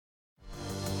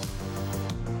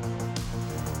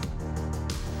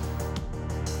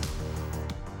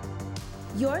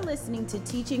You're listening to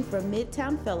Teaching from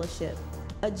Midtown Fellowship,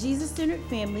 a Jesus-centered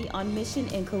family on mission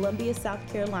in Columbia, South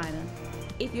Carolina.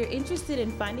 If you're interested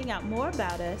in finding out more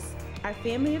about us, our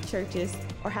family of churches,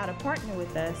 or how to partner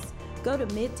with us, go to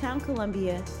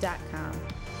midtowncolumbia.com.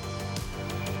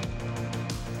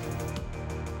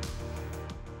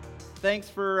 Thanks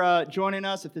for joining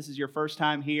us. If this is your first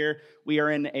time here, we are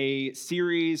in a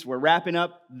series. We're wrapping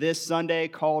up this Sunday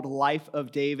called Life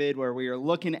of David, where we are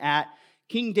looking at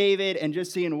King David and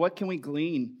just seeing what can we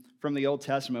glean from the Old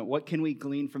Testament. What can we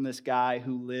glean from this guy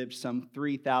who lived some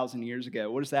 3,000 years ago?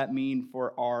 What does that mean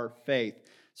for our faith?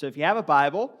 So if you have a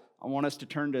Bible, I want us to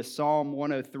turn to Psalm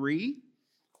 103,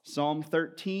 Psalm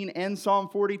 13, and Psalm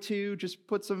 42. Just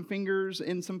put some fingers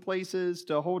in some places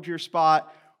to hold your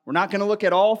spot. We're not going to look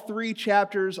at all three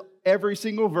chapters, every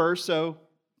single verse, so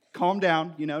calm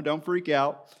down, don't freak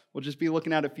out. We'll just be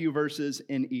looking at a few verses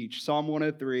in each. Psalm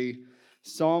 103,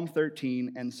 Psalm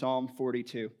 13, and Psalm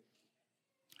 42.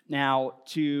 Now,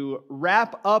 to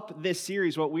wrap up this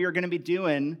series, what we are going to be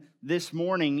doing this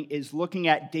morning is looking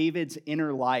at David's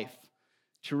inner life,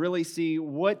 to really see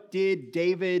what did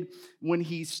David, when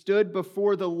he stood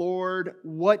before the Lord,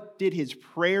 what did his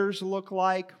prayers look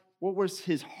like? What was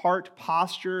his heart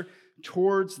posture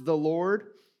towards the Lord?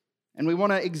 And we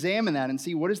want to examine that and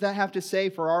see what does that have to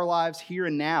say for our lives here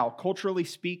and now. Culturally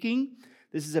speaking,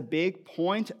 this is a big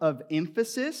point of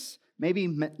emphasis, maybe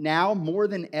now more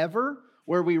than ever,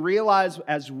 where we realize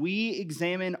as we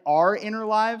examine our inner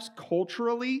lives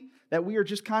culturally, that we are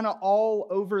just kind of all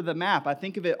over the map. I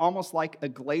think of it almost like a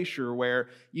glacier where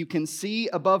you can see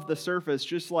above the surface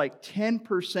just like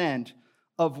 10%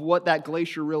 of what that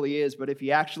glacier really is. But if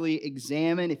you actually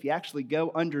examine, if you actually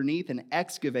go underneath and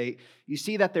excavate, you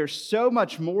see that there's so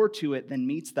much more to it than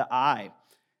meets the eye.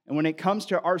 And when it comes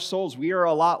to our souls, we are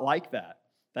a lot like that.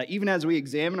 That even as we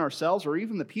examine ourselves or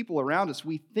even the people around us,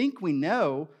 we think we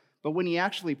know, but when you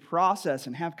actually process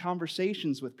and have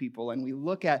conversations with people and we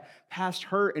look at past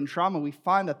hurt and trauma, we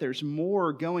find that there's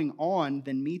more going on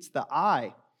than meets the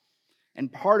eye. And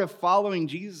part of following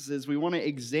Jesus is we want to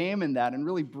examine that and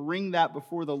really bring that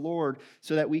before the Lord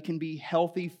so that we can be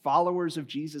healthy followers of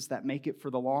Jesus that make it for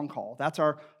the long haul. That's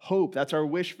our hope. That's our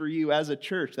wish for you as a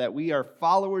church, that we are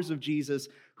followers of Jesus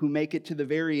who make it to the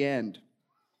very end.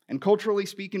 And culturally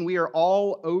speaking, we are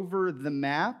all over the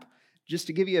map. Just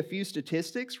to give you a few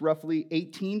statistics, roughly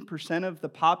 18% of the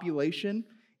population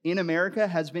in America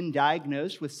has been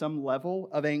diagnosed with some level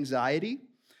of anxiety.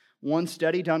 One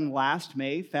study done last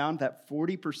May found that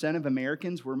 40% of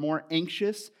Americans were more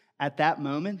anxious at that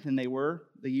moment than they were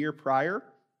the year prior.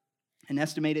 An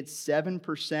estimated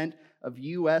 7% of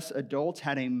U.S. adults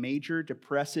had a major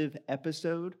depressive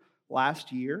episode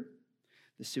last year.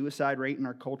 The suicide rate in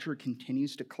our culture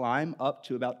continues to climb up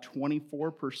to about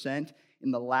 24% in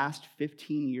the last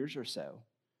 15 years or so.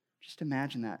 Just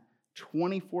imagine that,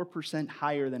 24%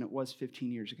 higher than it was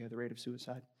 15 years ago, the rate of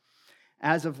suicide.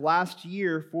 As of last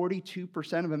year,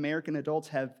 42% of American adults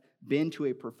have been to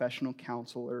a professional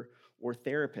counselor or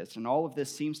therapist. And all of this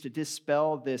seems to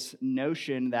dispel this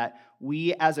notion that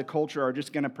we as a culture are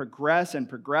just going to progress and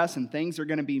things are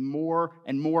going to be more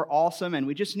and more awesome, and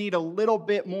we just need a little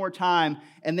bit more time,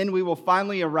 and then we will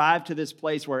finally arrive to this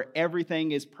place where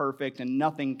everything is perfect and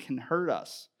nothing can hurt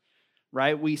us.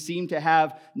 Right? We seem to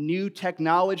have new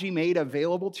technology made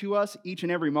available to us each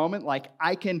and every moment. Like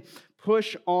I can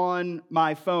push on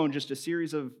my phone just a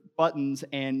series of buttons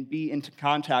and be into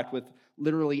contact with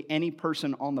literally any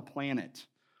person on the planet.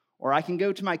 Or I can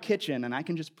go to my kitchen and I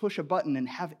can just push a button and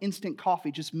have instant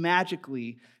coffee just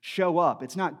magically show up.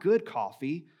 It's not good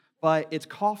coffee, but it's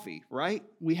coffee, right?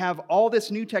 We have all this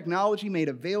new technology made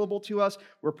available to us.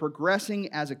 We're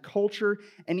progressing as a culture,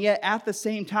 and yet at the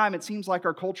same time, it seems like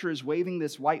our culture is waving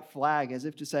this white flag as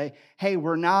if to say, hey,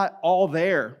 we're not all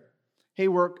there. Hey,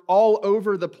 we're all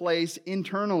over the place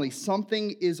internally.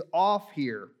 Something is off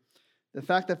here. The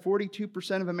fact that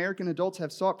 42% of American adults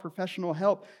have sought professional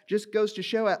help just goes to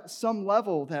show at some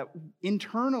level that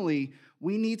internally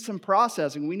we need some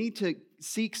processing. We need to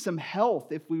seek some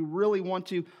health if we really want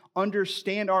to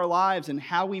understand our lives and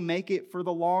how we make it for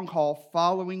the long haul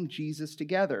following Jesus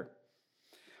together.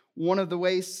 One of the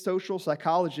ways social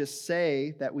psychologists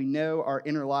say that we know our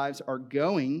inner lives are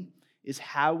going is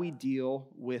how we deal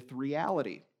with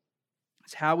reality.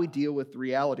 It's how we deal with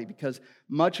reality, because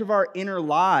much of our inner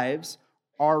lives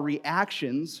are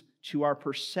reactions to our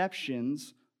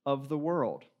perceptions of the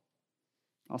world.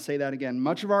 I'll say that again.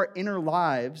 Much of our inner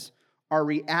lives are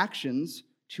reactions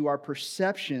to our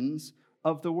perceptions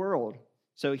of the world.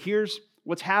 So here's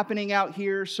what's happening out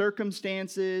here,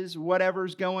 circumstances,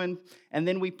 whatever's going, and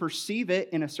then we perceive it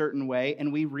in a certain way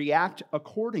and we react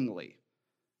accordingly.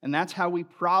 And that's how we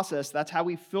process, that's how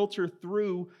we filter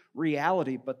through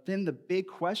reality. But then the big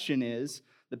question is,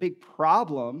 the big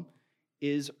problem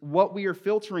is what we are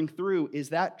filtering through, is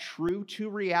that true to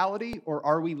reality, or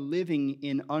are we living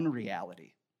in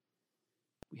unreality?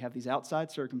 We have these outside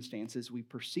circumstances, we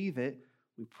perceive it,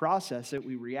 we process it,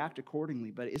 we react accordingly.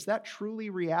 But is that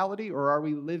truly reality, or are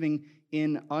we living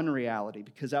in unreality?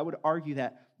 Because I would argue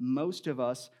that most of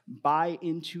us buy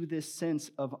into this sense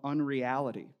of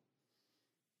unreality.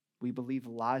 We believe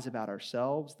lies about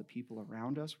ourselves, the people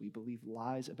around us. We believe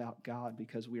lies about God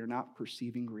because we are not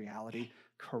perceiving reality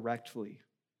correctly.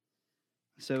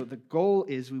 So the goal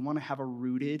is we want to have a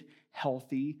rooted,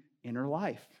 healthy inner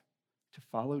life, to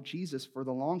follow Jesus for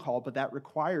the long haul, but that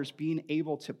requires being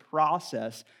able to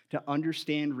process, to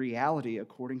understand reality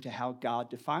according to how God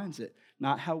defines it,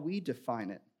 not how we define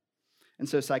it. And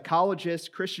so psychologists,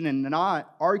 Christian and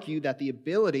not, argue that the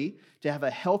ability to have a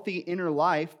healthy inner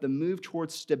life, the move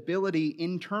towards stability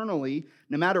internally,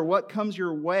 no matter what comes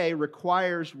your way,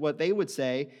 requires what they would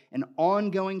say an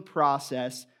ongoing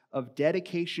process of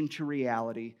dedication to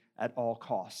reality at all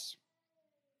costs.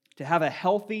 To have a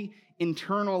healthy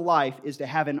internal life is to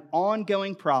have an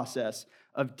ongoing process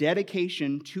of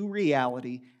dedication to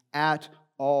reality at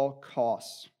all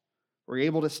costs. We're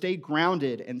able to stay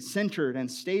grounded and centered and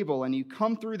stable, and you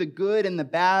come through the good and the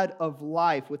bad of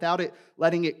life without it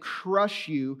letting it crush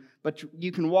you, but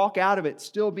you can walk out of it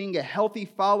still being a healthy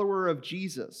follower of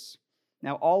Jesus.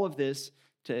 Now, all of this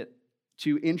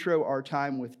to intro our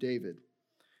time with David,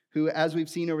 who, as we've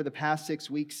seen over the past 6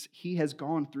 weeks, he has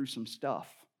gone through some stuff.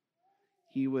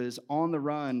 He was on the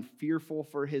run, fearful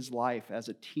for his life as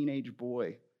a teenage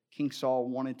boy. King Saul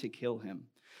wanted to kill him.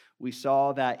 We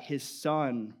saw that his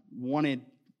son wanted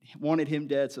him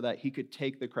dead so that he could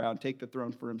take the crown, take the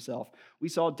throne for himself. We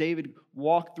saw David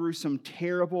walk through some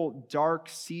terrible, dark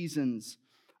seasons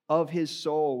of his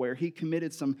soul where he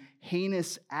committed some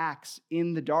heinous acts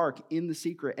in the dark, in the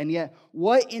secret. And yet,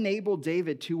 what enabled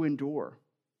David to endure?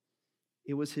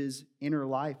 It was his inner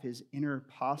life, his inner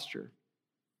posture.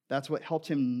 That's what helped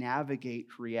him navigate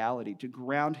reality, to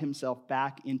ground himself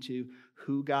back into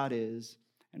who God is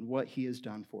and what he has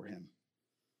done for him.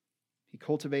 He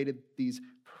cultivated these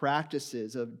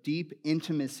practices of deep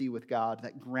intimacy with God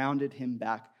that grounded him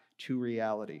back to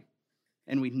reality.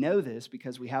 And we know this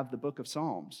because we have the book of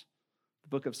Psalms. The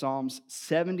book of Psalms,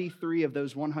 73 of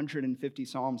those 150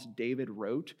 Psalms David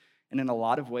wrote, and in a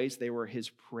lot of ways they were his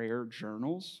prayer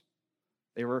journals.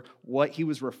 They were what he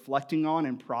was reflecting on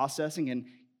and processing and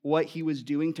what he was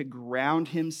doing to ground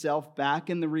himself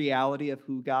back in the reality of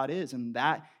who God is. And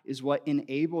that is what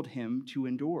enabled him to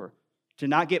endure, to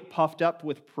not get puffed up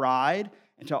with pride,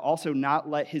 and to also not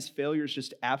let his failures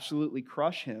just absolutely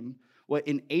crush him. What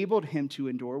enabled him to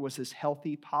endure was this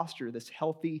healthy posture, this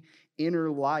healthy inner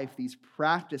life, these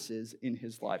practices in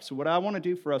his life. So what I want to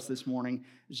do for us this morning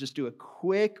is just do a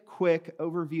quick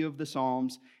overview of the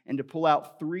Psalms and to pull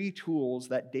out 3 tools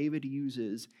that David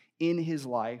uses in his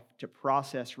life to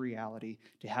process reality,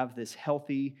 to have this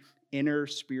healthy inner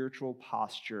spiritual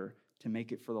posture to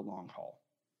make it for the long haul.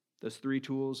 Those 3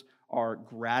 tools are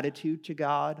gratitude to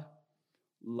God,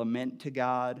 lament to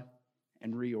God,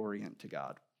 and reorient to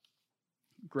God.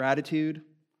 Gratitude,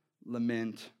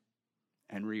 lament,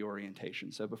 and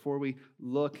reorientation. So before we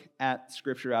look at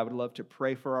Scripture, I would love to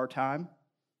pray for our time,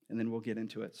 and then we'll get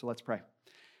into it. So let's pray.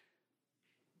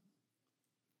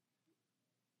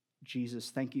 Jesus,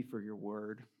 thank you for your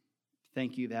word.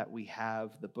 Thank you that we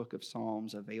have the book of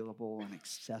Psalms available and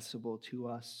accessible to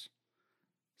us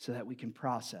so that we can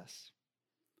process.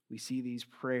 We see these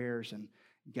prayers, and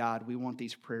God, we want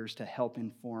these prayers to help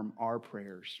inform our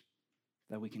prayers,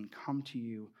 that we can come to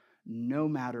you no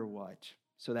matter what,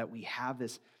 so that we have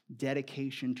this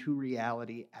dedication to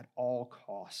reality at all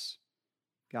costs.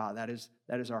 God, that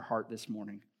is our heart this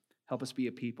morning. Help us be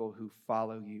a people who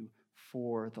follow you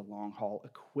for the long haul.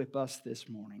 Equip us this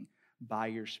morning by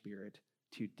your Spirit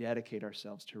to dedicate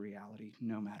ourselves to reality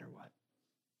no matter what.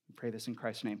 We pray this in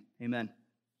Christ's name. Amen.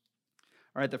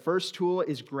 All right, the first tool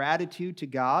is gratitude to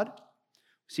God.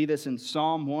 We see this in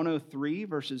Psalm 103,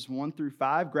 verses 1 through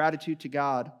 5. Gratitude to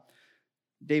God.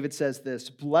 David says this,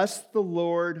 "Bless the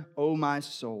Lord, O my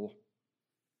soul."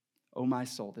 O my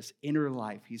soul, this inner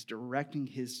life, he's directing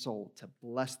his soul to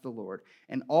bless the Lord.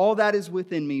 "And all that is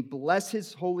within me, bless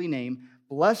his holy name.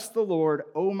 Bless the Lord,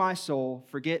 O my soul.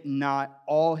 Forget not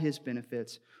all his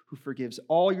benefits, who forgives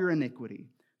all your iniquity,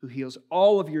 who heals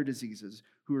all of your diseases,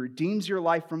 who redeems your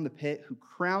life from the pit, who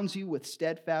crowns you with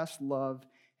steadfast love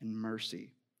and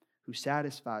mercy, who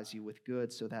satisfies you with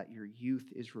good so that your youth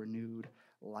is renewed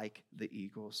like the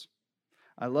eagles."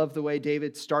 I love the way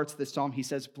David starts this psalm. He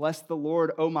says, "Bless the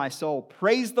Lord, O my soul.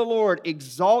 Praise the Lord,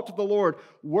 exalt the Lord,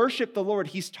 worship the Lord."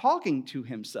 He's talking to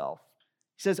himself.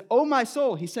 He says, "O my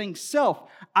soul," he's saying, "Self,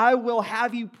 I will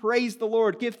have you praise the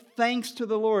Lord. Give thanks to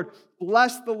the Lord.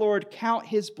 Bless the Lord. Count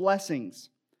his blessings."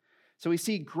 So we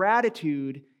see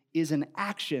gratitude is an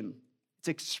action. It's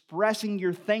expressing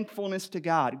your thankfulness to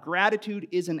God. Gratitude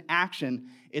is an action.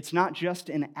 It's not just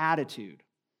an attitude.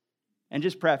 And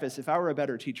just preface, if I were a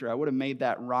better teacher, I would have made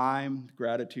that rhyme.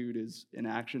 Gratitude is an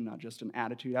action, not just an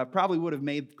attitude. I probably would have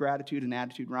made gratitude and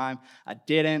attitude rhyme. I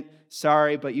didn't.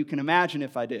 Sorry, but you can imagine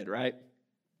if I did, right?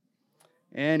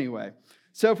 Anyway,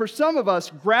 so for some of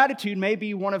us, gratitude may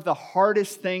be one of the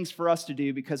hardest things for us to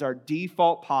do because our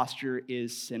default posture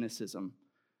is cynicism.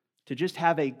 To just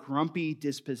have a grumpy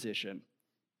disposition.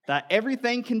 That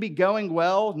everything can be going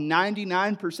well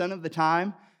 99% of the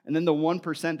time, and then the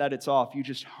 1% that it's off, you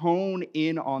just hone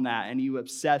in on that and you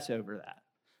obsess over that.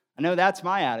 I know that's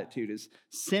my attitude, is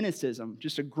cynicism,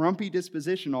 just a grumpy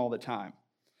disposition all the time.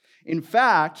 In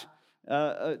fact,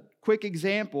 a quick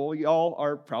example, y'all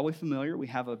are probably familiar. We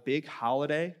have a big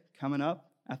holiday coming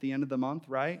up at the end of the month,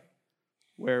 right?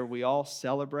 Where we all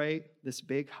celebrate this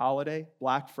big holiday,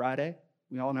 Black Friday.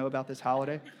 We all know about this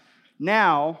holiday.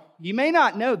 Now, you may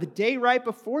not know, the day right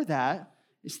before that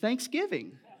is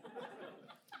Thanksgiving.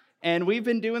 And we've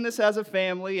been doing this as a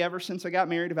family ever since I got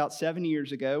married about 7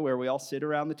 years ago, where we all sit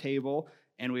around the table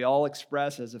and we all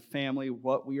express as a family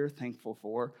what we are thankful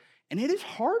for. And it is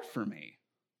hard for me.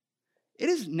 It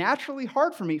is naturally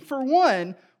hard for me. For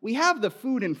one, we have the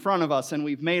food in front of us and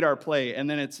we've made our plate, and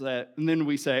then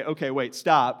we say, "Okay, wait,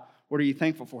 stop. What are you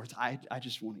thankful for?" It's, I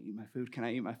just want to eat my food. Can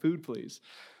I eat my food, please?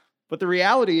 But the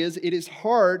reality is, it is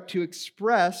hard to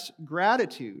express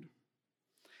gratitude.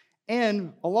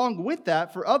 And along with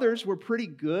that, for others, we're pretty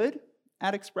good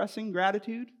at expressing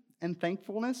gratitude and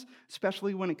thankfulness,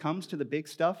 especially when it comes to the big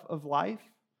stuff of life.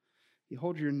 You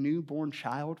hold your newborn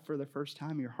child for the first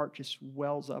time, your heart just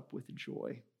wells up with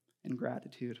joy and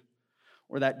gratitude.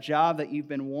 Or that job that you've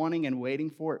been wanting and waiting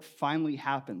for, it finally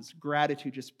happens.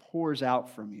 Gratitude just pours out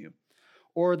from you.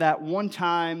 Or that one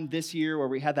time this year where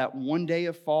we had that one day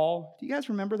of fall. Do you guys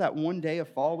remember that one day of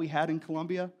fall we had in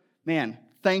Columbia? Man,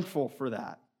 thankful for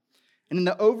that. And in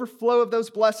the overflow of those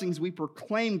blessings, we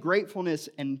proclaim gratefulness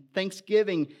and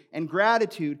thanksgiving and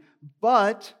gratitude.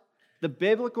 But the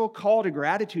biblical call to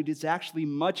gratitude is actually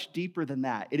much deeper than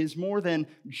that. It is more than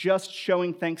just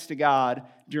showing thanks to God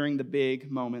during the big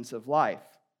moments of life.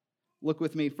 Look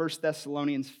with me, 1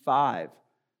 Thessalonians 5,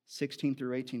 16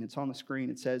 through 18. It's on the screen.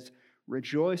 It says,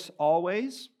 "Rejoice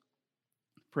always,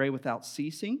 pray without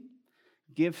ceasing,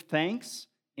 give thanks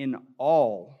in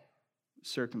all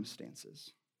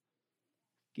circumstances."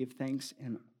 Give thanks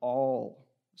in all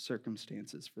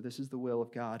circumstances, for this is the will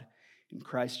of God in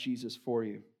Christ Jesus for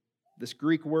you. This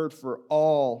Greek word for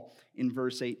all in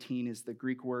verse 18 is the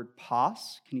Greek word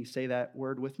pas. Can you say that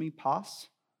word with me? Pas?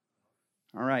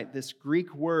 All right, this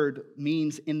Greek word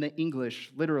means in the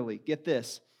English, literally, get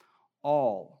this,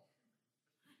 all.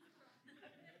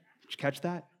 Did you catch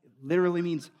that? It literally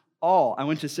means all. I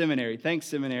went to seminary. Thanks,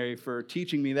 seminary, for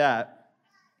teaching me that.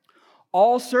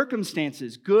 All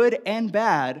circumstances, good and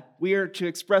bad, we are to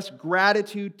express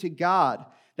gratitude to God.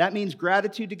 That means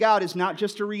gratitude to God is not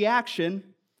just a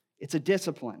reaction, it's a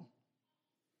discipline.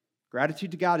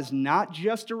 Gratitude to God is not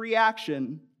just a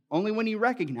reaction, only when you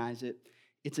recognize it.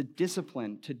 It's a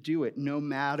discipline to do it no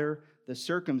matter the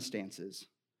circumstances.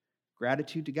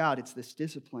 Gratitude to God, it's this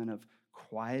discipline of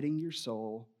quieting your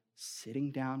soul, sitting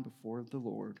down before the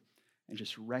Lord, and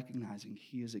just recognizing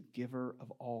He is a giver of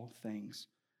all things.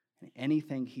 And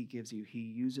anything He gives you, He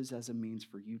uses as a means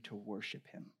for you to worship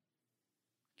Him.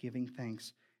 Giving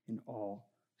thanks in all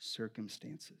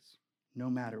circumstances, no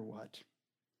matter what.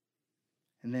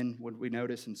 And then what we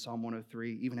notice in Psalm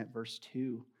 103, even at verse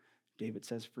 2, David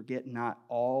says, "Forget not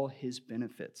all His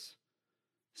benefits."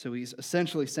 So he's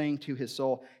essentially saying to his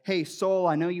soul, "Hey, soul,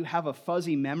 I know you have a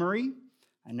fuzzy memory.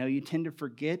 I know you tend to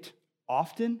forget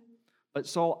often. But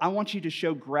soul, I want you to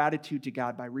show gratitude to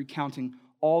God by recounting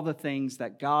all the things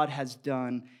that God has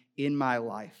done in my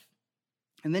life."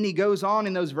 And then he goes on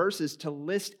in those verses to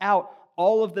list out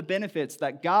all of the benefits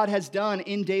that God has done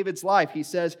in David's life. He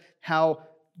says how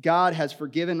God has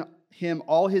forgiven him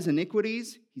all his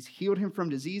iniquities. He's healed him from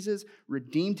diseases,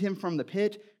 redeemed him from the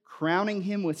pit, crowning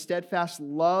him with steadfast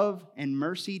love and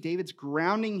mercy. David's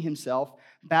grounding himself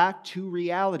back to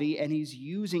reality, and he's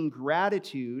using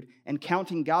gratitude and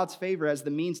counting God's favor as the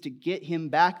means to get him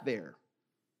back there.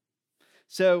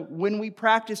 So when we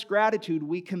practice gratitude,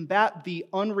 we combat the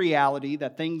unreality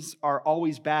that things are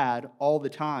always bad all the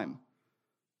time.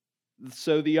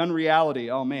 So the unreality,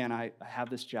 oh man, I have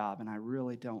this job and I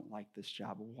really don't like this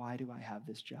job. Why do I have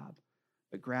this job?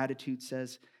 But gratitude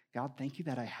says, God, thank you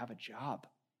that I have a job.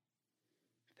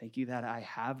 Thank you that I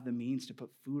have the means to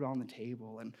put food on the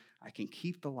table and I can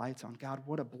keep the lights on. God,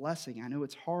 what a blessing. I know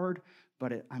it's hard,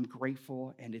 but I'm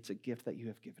grateful and it's a gift that you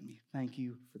have given me. Thank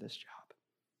you for this job.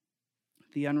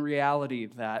 The unreality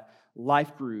that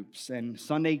life groups and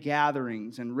Sunday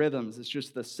gatherings and rhythms is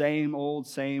just the same old,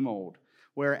 same old.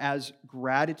 Whereas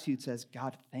gratitude says,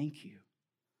 God, thank you.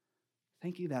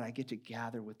 Thank you that I get to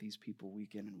gather with these people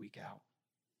week in and week out.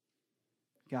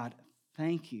 God,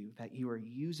 thank you that you are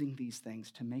using these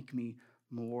things to make me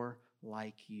more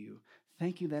like you.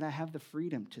 Thank you that I have the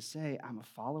freedom to say I'm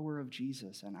a follower of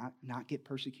Jesus and not get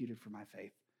persecuted for my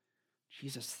faith.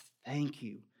 Jesus, thank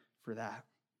you for that.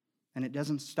 And it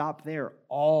doesn't stop there.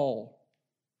 All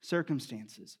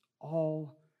circumstances.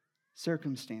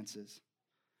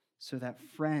 So that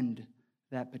friend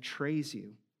that betrays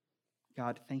you,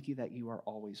 God, thank you that you are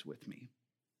always with me.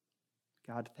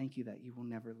 God, thank you that you will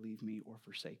never leave me or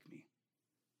forsake me.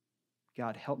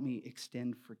 God, help me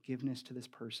extend forgiveness to this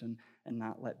person and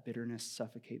not let bitterness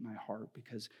suffocate my heart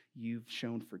because you've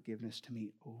shown forgiveness to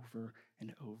me over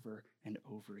and over and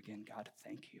over again. God,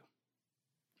 thank you.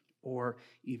 Or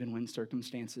even when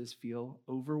circumstances feel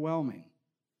overwhelming.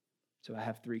 So I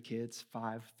have 3 kids,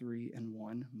 5, 3, and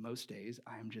 1. Most days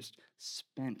I am just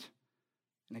spent.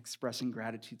 And expressing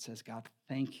gratitude says, God,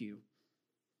 thank you.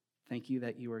 Thank you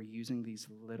that you are using these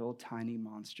little tiny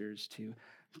monsters to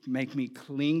make me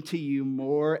cling to you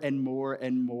more and more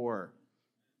and more.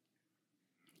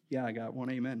 Yeah, I got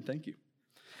one amen. Thank you.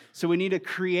 So we need to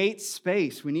create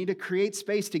space. We need to create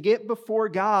space to get before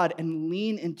God and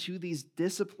lean into these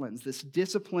disciplines, this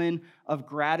discipline of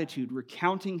gratitude,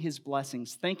 recounting his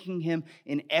blessings, thanking him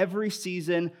in every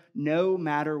season, no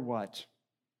matter what.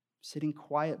 Sitting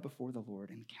quiet before the Lord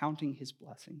and counting his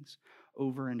blessings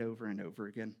over and over and over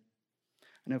again.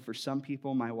 I know for some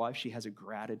people, my wife, she has a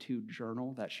gratitude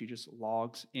journal that she just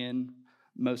logs in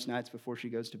most nights before she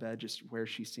goes to bed, just where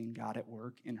she's seen God at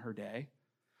work in her day.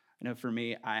 I know for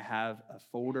me, I have a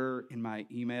folder in my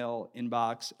email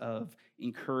inbox of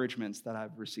encouragements that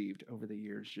I've received over the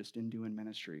years just in doing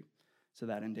ministry. So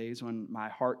that in days when my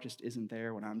heart just isn't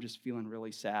there, when I'm just feeling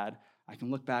really sad, I can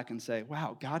look back and say,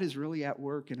 wow, God is really at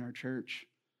work in our church.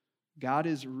 God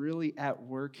is really at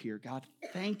work here. God,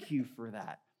 thank you for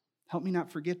that. Help me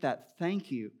not forget that.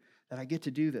 Thank you that I get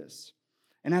to do this.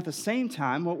 And at the same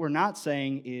time, what we're not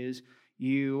saying is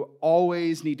you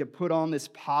always need to put on this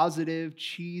positive,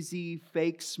 cheesy,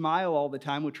 fake smile all the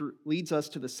time, which leads us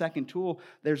to the second tool.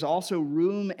 There's also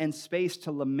room and space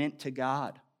to lament to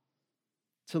God.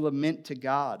 To lament to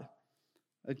God.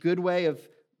 A good way of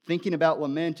thinking about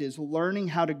lament is learning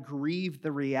how to grieve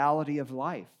the reality of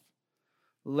life.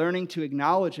 Learning to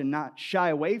acknowledge and not shy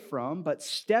away from, but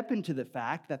step into the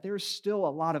fact that there's still a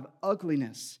lot of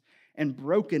ugliness and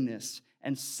brokenness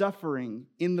and suffering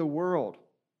in the world.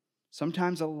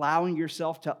 Sometimes allowing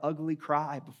yourself to ugly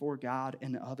cry before God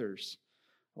and others.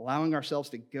 Allowing ourselves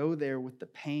to go there with the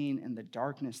pain and the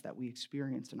darkness that we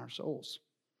experience in our souls.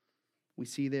 We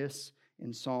see this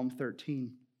in Psalm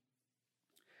 13.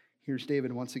 Here's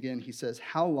David once again. He says,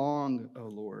 "How long, O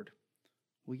Lord,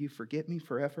 will you forget me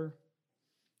forever?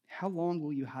 How long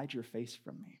will you hide your face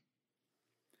from me?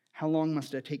 How long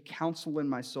must I take counsel in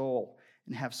my soul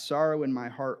and have sorrow in my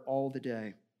heart all the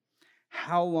day?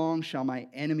 How long shall my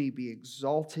enemy be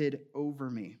exalted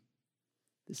over me?"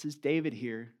 This is David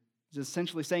here. He's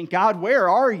essentially saying, God, where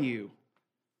are you?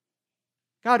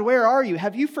 God, where are you?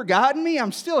 Have you forgotten me?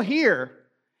 I'm still here.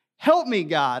 Help me,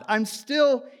 God. I'm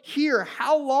still here.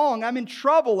 How long? I'm in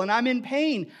trouble and I'm in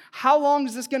pain. How long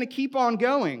is this going to keep on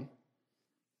going?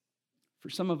 For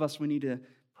some of us, we need to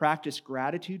practice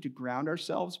gratitude to ground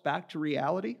ourselves back to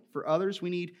reality. For others,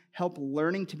 we need help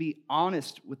learning to be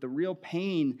honest with the real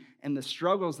pain and the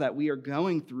struggles that we are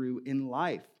going through in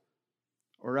life.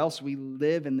 Or else we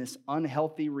live in this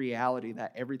unhealthy reality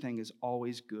that everything is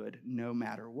always good no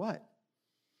matter what.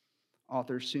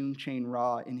 Author Soong Chain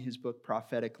Ra, in his book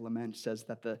Prophetic Lament, says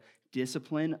that the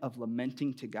discipline of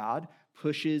lamenting to God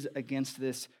pushes against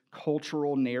this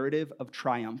cultural narrative of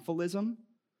triumphalism.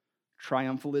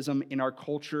 Triumphalism in our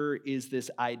culture is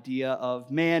this idea of,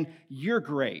 man, you're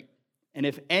great. And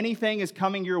if anything is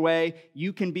coming your way,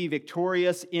 you can be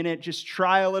victorious in it. Just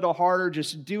try a little harder,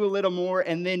 just do a little more,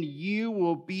 and then you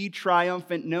will be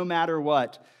triumphant no matter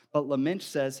what. But lament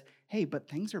says, hey, but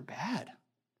things are bad.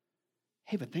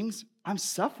 Hey, but I'm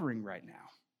suffering right now.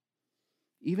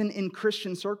 Even in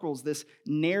Christian circles, this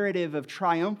narrative of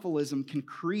triumphalism can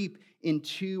creep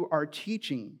into our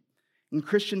teaching. In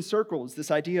Christian circles,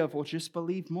 this idea of, well, just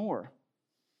believe more.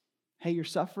 Hey, you're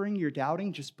suffering, you're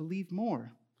doubting, just believe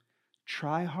more.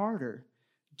 Try harder,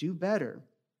 do better.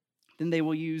 Then they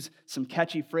will use some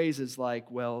catchy phrases like,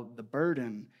 well, the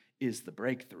burden is the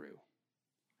breakthrough.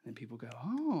 And people go,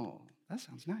 oh, that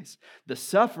sounds nice. The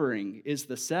suffering is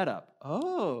the setup.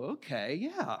 Oh, okay,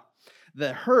 yeah.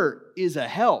 The hurt is a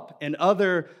help, and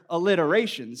other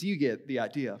alliterations. You get the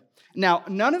idea. Now,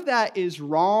 none of that is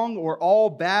wrong or all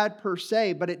bad per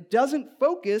se, but it doesn't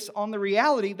focus on the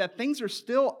reality that things are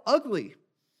still ugly.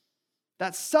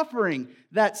 That suffering,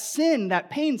 that sin, that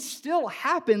pain still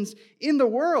happens in the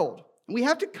world. And we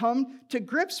have to come to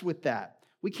grips with that.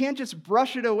 We can't just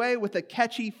brush it away with a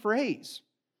catchy phrase.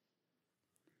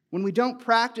 When we don't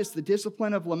practice the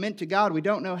discipline of lament to God, we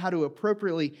don't know how to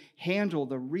appropriately handle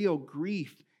the real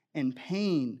grief and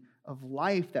pain of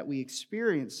life that we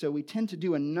experience. So we tend to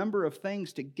do a number of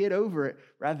things to get over it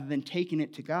rather than taking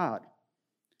it to God.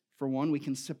 For one, we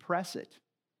can suppress it.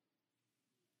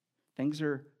 Things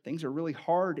are really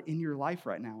hard in your life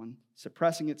right now, and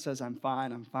suppressing it says, I'm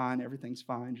fine, everything's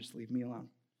fine, just leave me alone.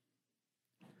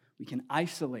 We can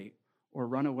isolate or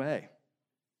run away.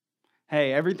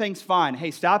 Hey, everything's fine.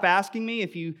 Hey, stop asking me.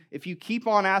 If you keep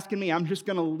on asking me, I'm just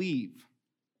going to leave.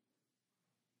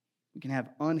 We can have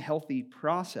unhealthy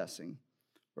processing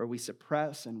where we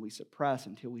suppress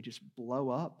until we just blow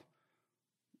up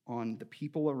on the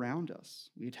people around us.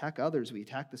 We attack others, we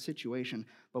attack the situation,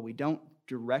 but we don't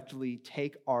directly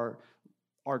take our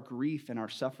grief and our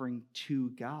suffering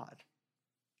to God.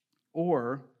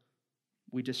 Or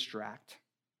we distract.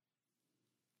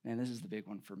 And this is the big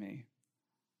one for me.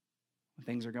 When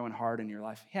things are going hard in your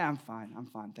life, yeah, I'm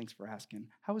fine. Thanks for asking.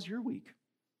 How was your week?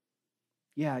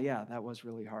 Yeah, that was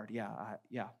really hard.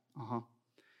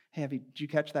 Hey, did you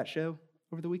catch that show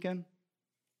over the weekend?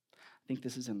 I think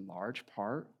this is in large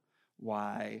part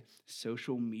why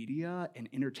social media and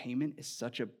entertainment is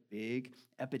such a big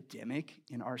epidemic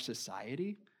in our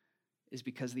society, is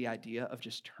because the idea of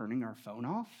just turning our phone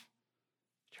off,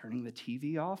 turning the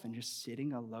TV off, and just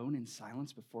sitting alone in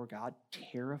silence before God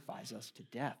terrifies us to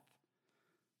death.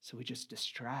 So we just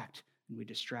distract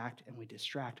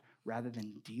rather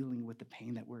than dealing with the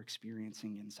pain that we're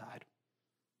experiencing inside.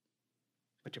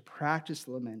 But to practice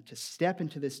lament, to step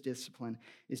into this discipline,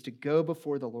 is to go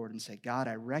before the Lord and say, God,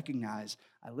 I recognize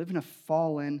I live in a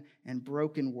fallen and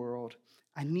broken world.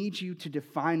 I need you to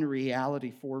define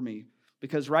reality for me,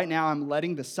 because right now I'm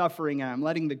letting the suffering and I'm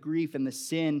letting the grief and the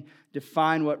sin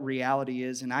define what reality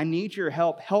is. And I need your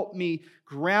help. Help me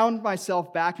ground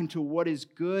myself back into what is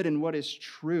good and what is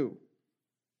true.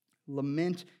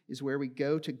 Lament is where we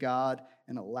go to God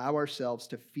and allow ourselves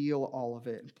to feel all of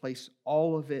it and place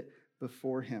all of it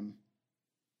before Him.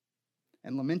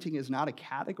 And lamenting is not a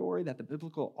category that the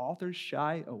biblical authors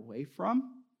shy away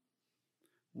from.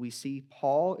 We see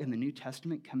Paul in the New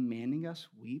Testament commanding us,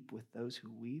 weep with those who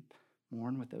weep,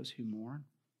 mourn with those who mourn.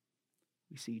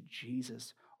 We see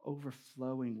Jesus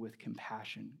overflowing with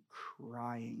compassion,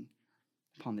 crying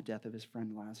upon the death of his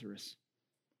friend Lazarus.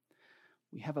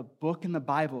 We have a book in the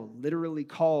Bible literally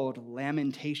called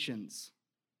Lamentations.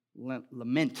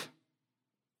 Lamentations.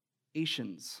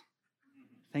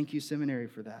 Thank you, seminary,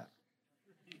 for that.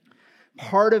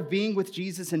 Part of being with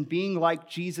Jesus and being like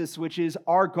Jesus, which is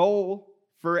our goal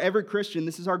for every Christian,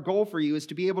 this is our goal for you, is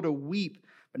to be able to weep,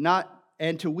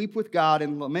 and to weep with God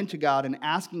and lament to God and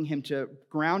asking Him to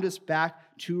ground us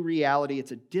back to reality.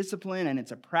 It's a discipline and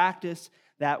it's a practice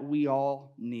that we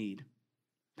all need.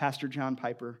 Pastor John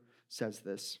Piper says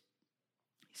this.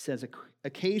 He says,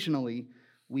 occasionally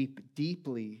weep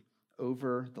deeply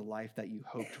over the life that you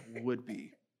hoped would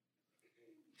be.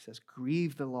 He says,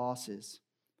 grieve the losses,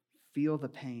 feel the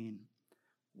pain,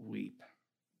 weep.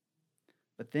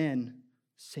 But then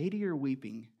say to your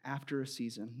weeping after a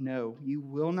season, no, you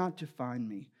will not define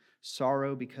me.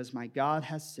 Sorrow, because my God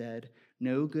has said,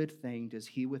 no good thing does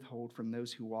He withhold from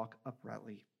those who walk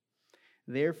uprightly.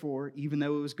 Therefore, even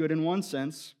though it was good in one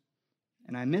sense,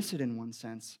 and I miss it in one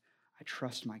sense, I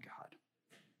trust my God,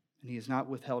 and He has not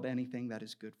withheld anything that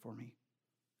is good for me.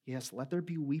 Yes, let there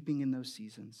be weeping in those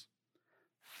seasons.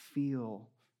 Feel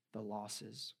the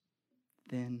losses.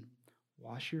 Then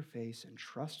wash your face and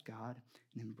trust God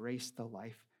and embrace the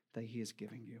life that He is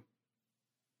giving you.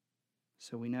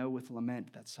 So we know with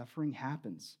lament that suffering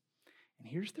happens. And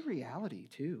here's the reality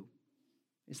too,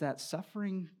 is that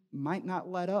suffering might not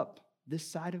let up this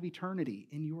side of eternity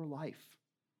in your life.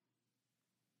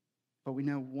 But we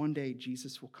know one day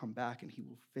Jesus will come back and He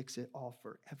will fix it all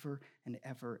forever and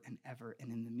ever and ever.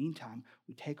 And in the meantime,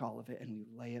 we take all of it and we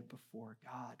lay it before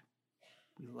God.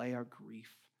 We lay our grief.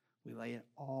 We lay it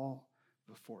all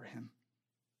before Him.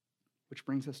 Which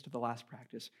brings us to the last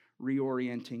practice,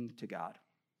 reorienting to God.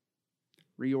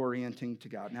 Reorienting to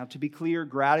God. Now, to be clear,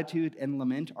 gratitude and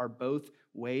lament are both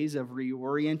ways of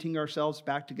reorienting ourselves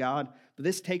back to God, but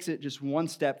this takes it just one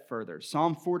step further.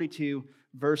 Psalm 42,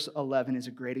 verse 11 is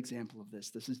a great example of this.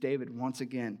 This is David once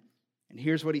again, and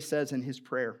here's what he says in his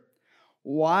prayer.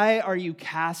 Why are you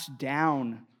cast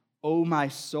down, O my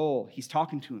soul? He's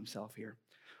talking to himself here.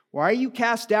 Why are you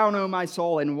cast down, O my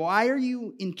soul, and why are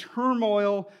you in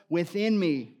turmoil within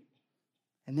me?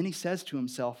 And then he says to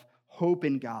himself, hope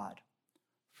in God,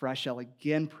 for I shall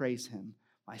again praise him,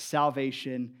 my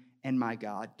salvation and my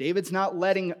God. David's not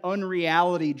letting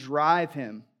unreality drive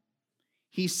him.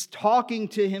 He's talking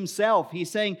to himself. He's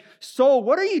saying, soul,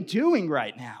 what are you doing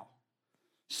right now?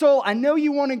 Soul, I know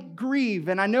you want to grieve,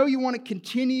 and I know you want to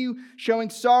continue showing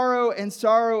sorrow and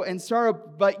sorrow and sorrow,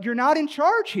 but you're not in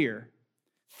charge here.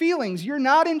 Feelings, you're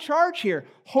not in charge here.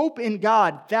 Hope in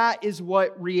God, that is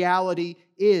what reality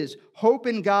is. Hope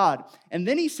in God. And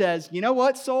then he says, you know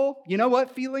what, soul? You know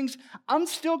what, feelings? I'm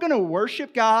still going to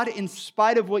worship God in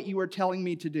spite of what you are telling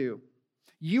me to do.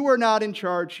 You are not in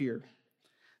charge here.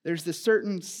 There's this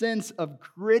certain sense of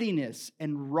grittiness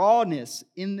and rawness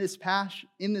in this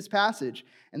passage.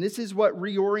 And this is what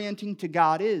reorienting to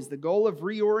God is. The goal of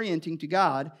reorienting to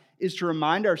God is to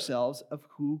remind ourselves of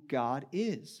who God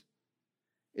is.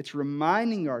 It's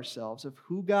reminding ourselves of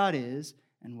who God is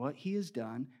and what he has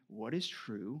done, what is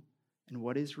true, and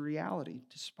what is reality,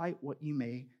 despite what you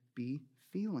may be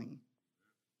feeling.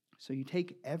 So you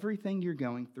take everything you're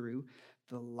going through,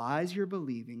 the lies you're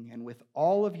believing, and with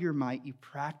all of your might, you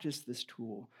practice this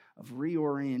tool of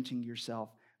reorienting yourself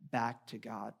back to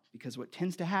God. Because what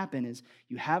tends to happen is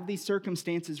you have these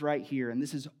circumstances right here, and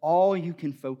this is all you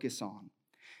can focus on.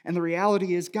 And the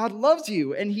reality is God loves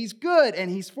you, and he's good,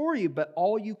 and he's for you, but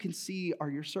all you can see are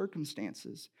your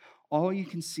circumstances. All you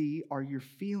can see are your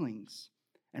feelings.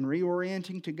 And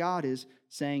reorienting to God is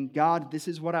saying, God, this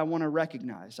is what I want to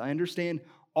recognize. I understand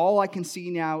all I can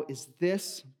see now is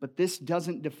this, but this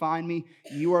doesn't define me.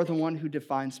 You are the one who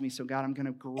defines me. So God, I'm going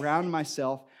to ground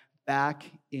myself back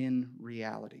in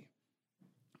reality.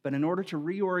 But in order to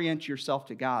reorient yourself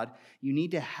to God, you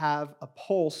need to have a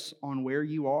pulse on where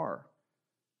you are.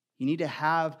 You need to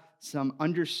have some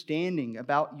understanding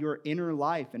about your inner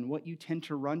life and what you tend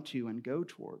to run to and go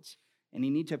towards. And you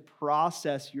need to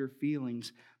process your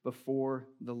feelings before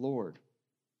the Lord.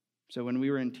 So when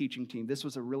we were in teaching team, this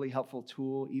was a really helpful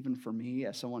tool, even for me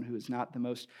as someone who is not the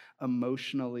most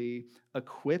emotionally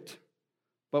equipped.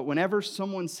 But whenever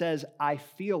someone says, I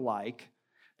feel like,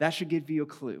 that should give you a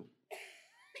clue.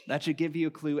 That should give you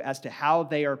a clue as to how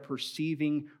they are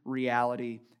perceiving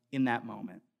reality in that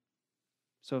moment.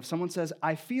 So if someone says,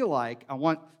 I feel like, I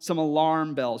want some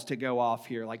alarm bells to go off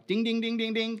here, like ding, ding, ding,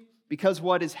 ding, ding. Because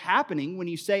what is happening when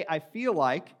you say, I feel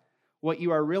like, what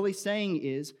you are really saying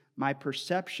is, my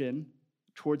perception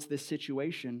towards this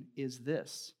situation is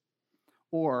this.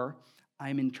 Or,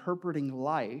 I'm interpreting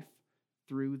life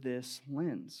through this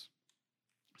lens.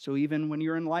 So even when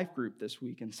you're in life group this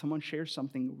week and someone shares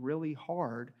something really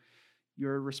hard,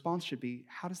 your response should be,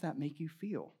 how does that make you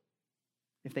feel?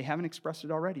 If they haven't expressed it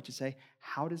already, to say,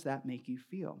 how does that make you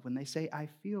feel? When they say, I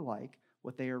feel like,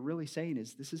 what they are really saying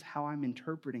is, this is how I'm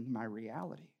interpreting my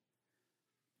reality.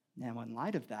 Now, in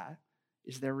light of that,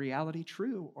 is their reality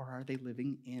true, or are they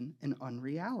living in an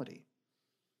unreality?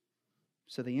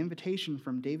 So the invitation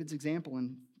from David's example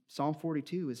in Psalm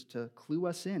 42 is to clue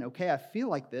us in. Okay, I feel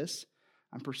like this.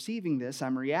 I'm perceiving this.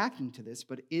 I'm reacting to this.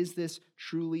 But is this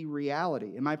truly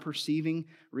reality? Am I perceiving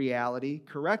reality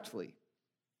correctly?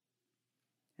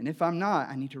 And if I'm not,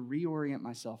 I need to reorient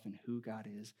myself in who God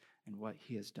is and what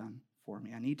he has done for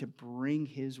me. I need to bring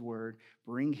his word,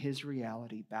 bring his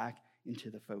reality back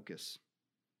into the focus.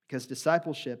 Because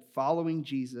discipleship, following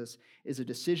Jesus, is a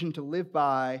decision to live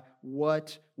by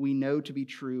what we know to be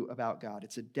true about God.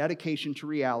 It's a dedication to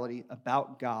reality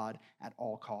about God at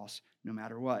all costs, no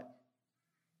matter what.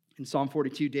 In Psalm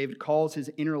 42, David calls his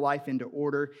inner life into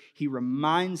order. He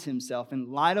reminds himself,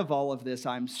 in light of all of this,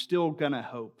 I'm still going to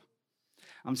hope.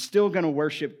 I'm still going to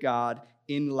worship God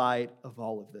in light of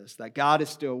all of this. That God is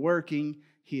still working,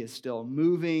 he is still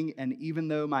moving, and even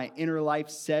though my inner life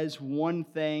says one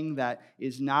thing that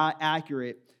is not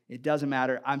accurate, it doesn't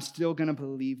matter. I'm still going to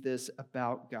believe this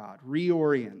about God.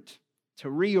 Reorient,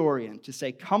 to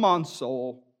say, come on,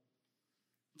 soul,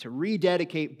 to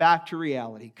rededicate back to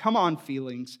reality. Come on,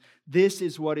 feelings. This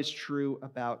is what is true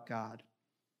about God.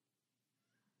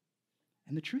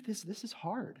 And the truth is, this is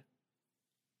hard.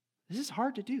 This is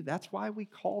hard to do. That's why we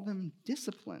call them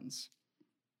disciplines.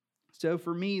 So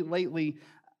for me lately,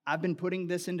 I've been putting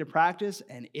this into practice,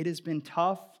 and it has been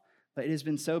tough, But it has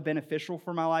been so beneficial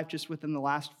for my life just within the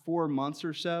last 4 months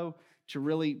or so to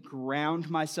really ground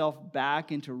myself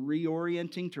back into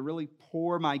reorienting, to really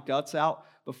pour my guts out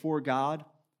before God.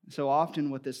 So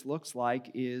often what this looks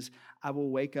like is I will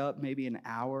wake up maybe an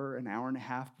hour and a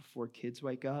half before kids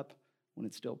wake up when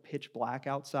it's still pitch black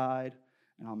outside,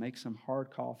 and I'll make some hard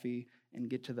coffee and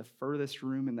get to the furthest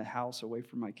room in the house away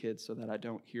from my kids so that I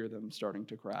don't hear them starting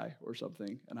to cry or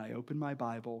something. And I open my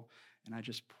Bible and I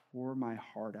just pour my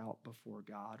heart out before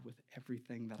God with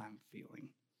everything that I'm feeling.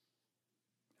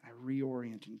 I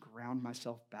reorient and ground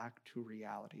myself back to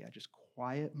reality. I just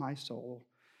quiet my soul,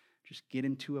 just get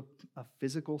into a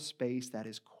physical space that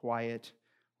is quiet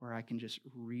where I can just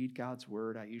read God's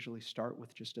word. I usually start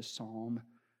with just a psalm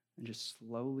and just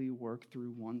slowly work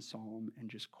through one psalm and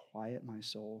just quiet my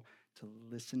soul to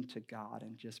listen to God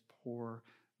and just pour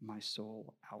my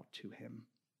soul out to him.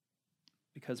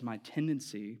 Because my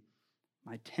tendency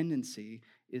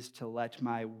is to let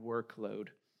my workload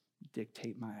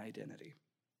dictate my identity.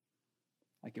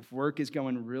 Like if work is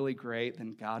going really great,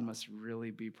 then God must really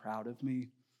be proud of me.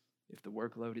 If the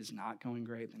workload is not going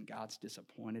great, then God's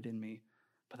disappointed in me.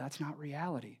 But that's not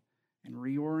reality. And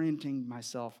reorienting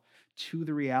myself to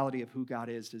the reality of who God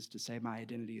is to say my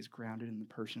identity is grounded in the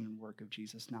person and work of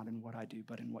Jesus, not in what I do,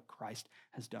 but in what Christ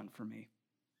has done for me.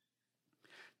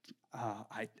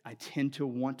 I tend to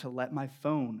want to let my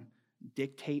phone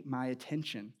dictate my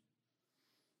attention.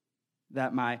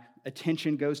 That my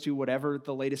attention goes to whatever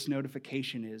the latest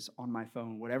notification is on my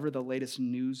phone, whatever the latest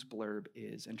news blurb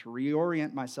is. And to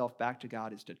reorient myself back to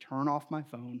God is to turn off my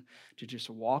phone, to just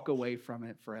walk away from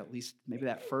it for at least maybe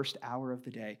that first hour of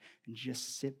the day and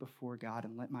just sit before God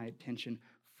and let my attention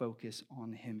focus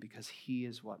on him, because he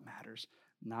is what matters,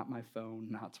 not my phone,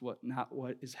 not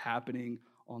what is happening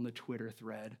on the Twitter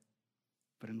thread,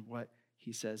 but in what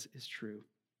he says is true.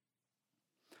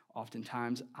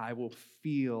 Oftentimes, I will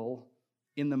feel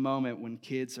in the moment when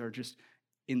kids are just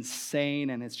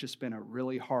insane and it's just been a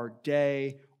really hard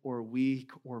day or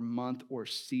week or month or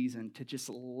season, to just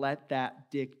let that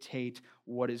dictate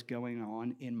what is going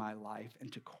on in my life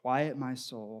and to quiet my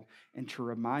soul and to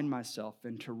remind myself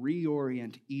and to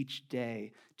reorient each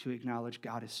day to acknowledge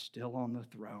God is still on the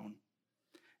throne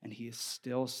and he is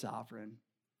still sovereign.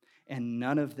 And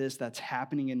none of this that's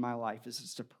happening in my life is a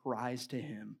surprise to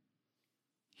him.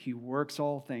 He works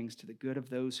all things to the good of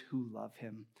those who love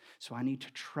him. So I need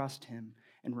to trust him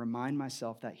and remind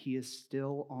myself that he is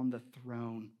still on the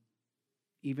throne,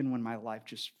 even when my life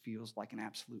just feels like an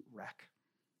absolute wreck.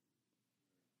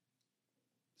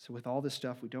 So with all this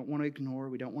stuff, we don't want to ignore,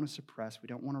 we don't want to suppress, we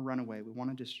don't want to run away, we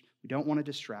don't want to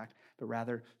distract, but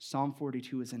rather Psalm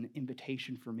 42 is an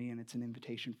invitation for me and it's an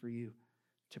invitation for you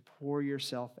to pour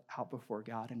yourself out before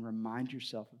God and remind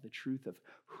yourself of the truth of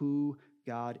who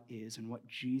God is and what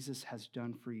Jesus has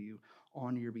done for you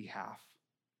on your behalf.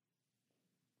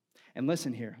 And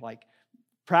listen here, like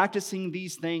practicing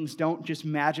these things don't just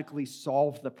magically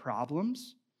solve the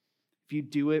problems. If you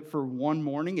do it for one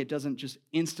morning, it doesn't just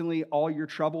instantly all your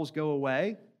troubles go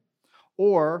away.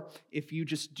 Or if you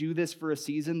just do this for a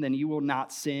season, then you will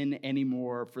not sin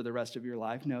anymore for the rest of your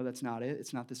life. No, that's not it.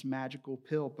 It's not this magical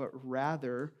pill, but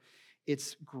rather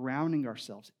it's grounding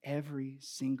ourselves every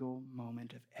single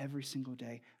moment of every single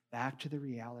day back to the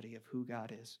reality of who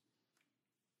God is.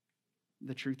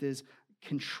 The truth is,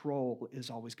 control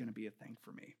is always going to be a thing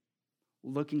for me.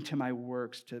 Looking to my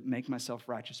works to make myself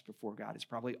righteous before God is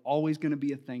probably always going to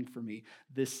be a thing for me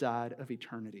this side of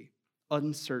eternity.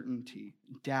 Uncertainty,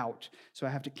 doubt. So I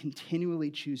have to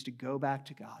continually choose to go back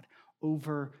to God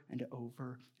over and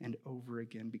over and over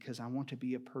again because I want to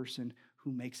be a person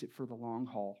who makes it for the long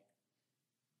haul.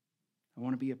 I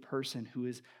want to be a person who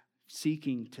is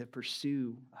seeking to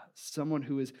pursue, someone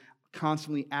who is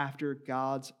constantly after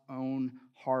God's own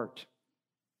heart.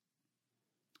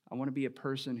 I want to be a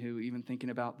person who, even thinking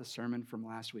about the sermon from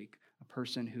last week, a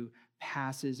person who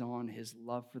passes on his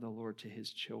love for the Lord to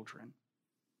his children.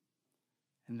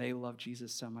 And they love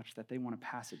Jesus so much that they want to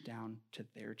pass it down to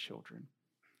their children.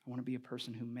 I want to be a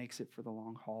person who makes it for the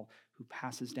long haul, who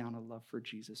passes down a love for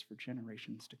Jesus for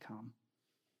generations to come.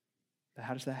 But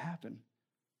how does that happen?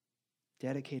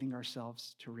 Dedicating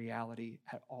ourselves to reality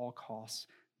at all costs,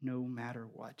 no matter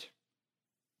what.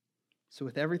 So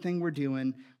with everything we're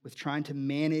doing, with trying to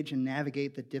manage and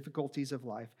navigate the difficulties of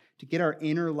life, to get our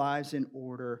inner lives in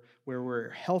order where we're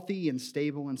healthy and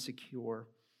stable and secure,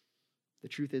 the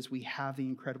truth is we have the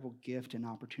incredible gift and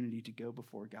opportunity to go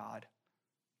before God.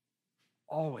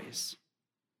 Always.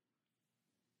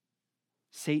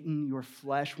 Satan, your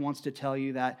flesh, wants to tell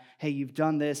you that, hey, you've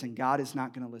done this and God is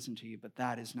not going to listen to you, but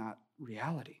that is not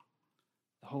reality.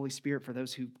 The Holy Spirit, for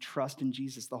those who trust in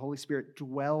Jesus, the Holy Spirit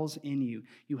dwells in you.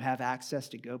 You have access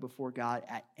to go before God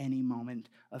at any moment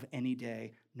of any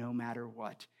day, no matter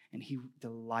what. And he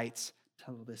delights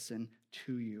to listen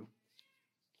to you.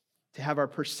 To have our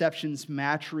perceptions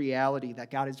match reality,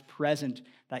 that God is present,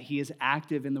 that he is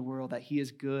active in the world, that he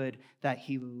is good, that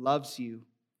he loves you,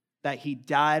 that he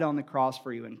died on the cross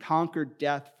for you and conquered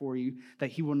death for you,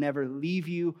 that he will never leave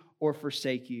you or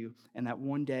forsake you, and that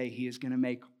one day he is going to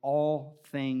make all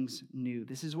things new.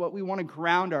 This is what we want to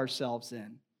ground ourselves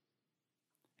in.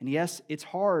 And yes, it's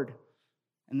hard.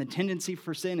 And the tendency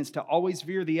for sin is to always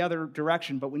veer the other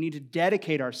direction, but we need to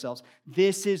dedicate ourselves.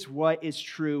 This is what is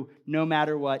true no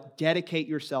matter what. Dedicate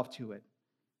yourself to it.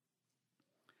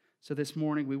 So this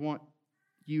morning, we want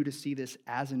you to see this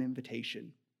as an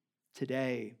invitation.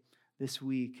 Today, this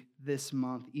week, this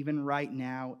month, even right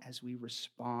now as we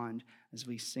respond, as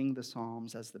we sing the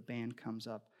Psalms, as the band comes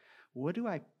up, what do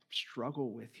I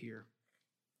struggle with here?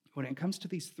 When it comes to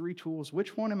these three tools,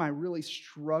 which one am I really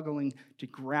struggling to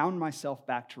ground myself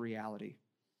back to reality?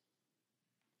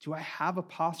 Do I have a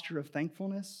posture of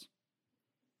thankfulness?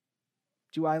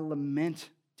 Do I lament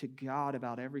to God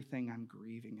about everything I'm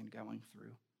grieving and going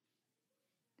through?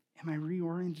 Am I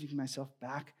reorienting myself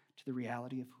back to the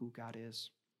reality of who God is?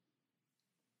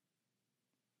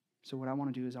 So what I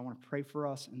want to do is I want to pray for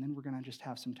us, and then we're going to just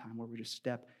have some time where we just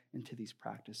step into these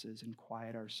practices and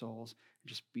quiet our souls and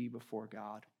just be before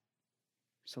God.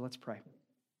 So let's pray.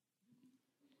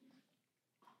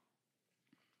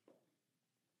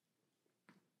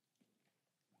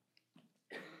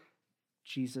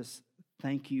 Jesus,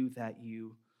 thank you that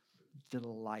you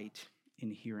delight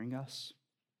in hearing us.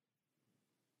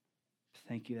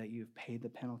 Thank you that you have paid the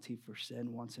penalty for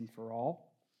sin once and for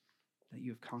all, that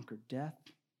you have conquered death,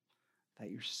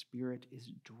 that your Spirit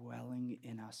is dwelling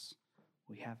in us.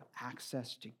 We have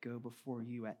access to go before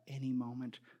you at any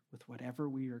moment with whatever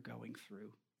we are going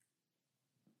through.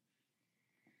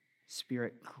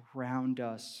 Spirit, ground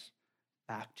us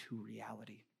back to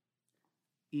reality.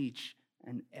 Each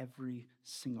and every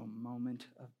single moment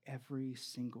of every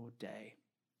single day.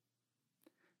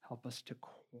 Help us to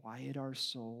quiet our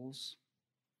souls,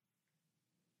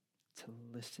 to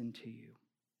listen to you,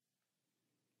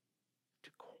 to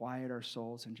quiet our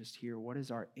souls and just hear what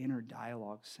is our inner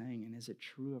dialogue saying, and is it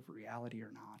true of reality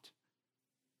or not?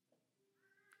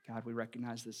 God, we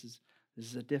recognize this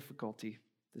is a difficulty.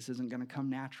 This isn't going to come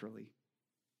naturally.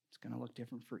 It's going to look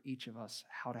different for each of us,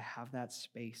 how to have that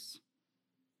space.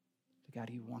 But God,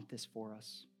 you want this for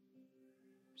us.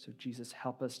 So Jesus,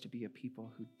 help us to be a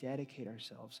people who dedicate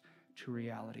ourselves to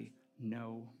reality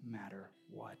no matter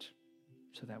what,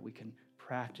 so that we can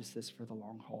practice this for the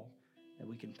long haul, that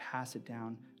we can pass it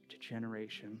down to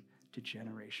generation to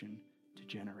generation to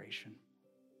generation.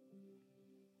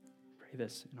 Pray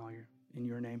this in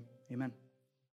your name. Amen.